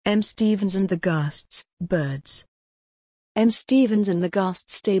M Stevens and the Ghasts, Birds. M Stevens and the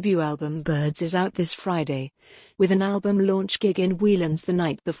Ghasts' debut album Birds is out this Friday, with an album launch gig in Whelans the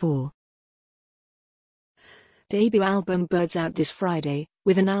night before. Debut album Birds out this Friday,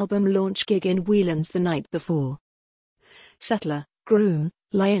 with an album launch gig in Whelans the night before. Settler, Groom,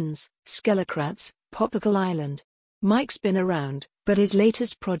 Lions, Skelecrats, Popical Island. Mike's been around, but his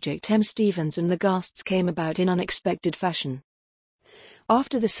latest project M Stevens and the Ghasts came about in unexpected fashion.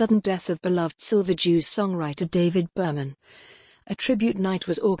 After the sudden death of beloved Silver Jews songwriter David Berman, a tribute night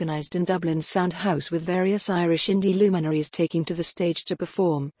was organised in Dublin's Sound House with various Irish indie luminaries taking to the stage to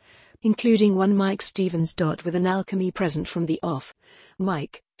perform, including one Mike Stevens. With an alchemy present from the off,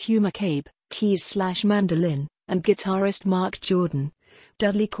 Mike, Hugh McCabe, keys/mandolin, and guitarist Mark Jordan,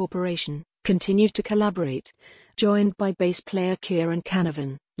 Dudley Corporation, continued to collaborate, joined by bass player Kieran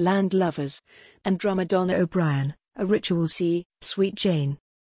Canavan, Land Lovers, and drummer Donna O'Brien, A Ritual C, Sweet Jane.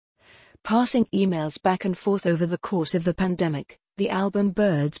 Passing emails back and forth over the course of the pandemic, the album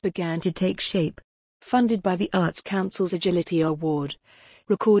Birds began to take shape. Funded by the Arts Council's Agility Award,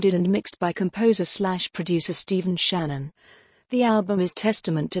 recorded and mixed by composer/producer Stephen Shannon, the album is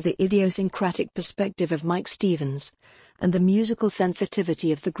testament to the idiosyncratic perspective of Mike Stevens, and the musical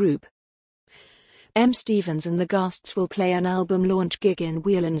sensitivity of the group. M Stevens and the Ghasts will play an album launch gig in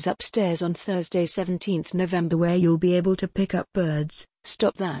Whelans Upstairs on Thursday 17th November, where you'll be able to pick up Birds,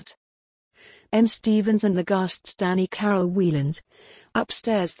 Stop That. M Stevens and the Ghasts, Danny Carroll, Whelans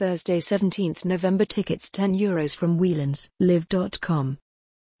Upstairs Thursday 17th November. Tickets €10 from whelanslive.com.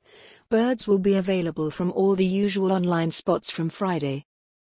 Birds will be available from all the usual online spots from Friday.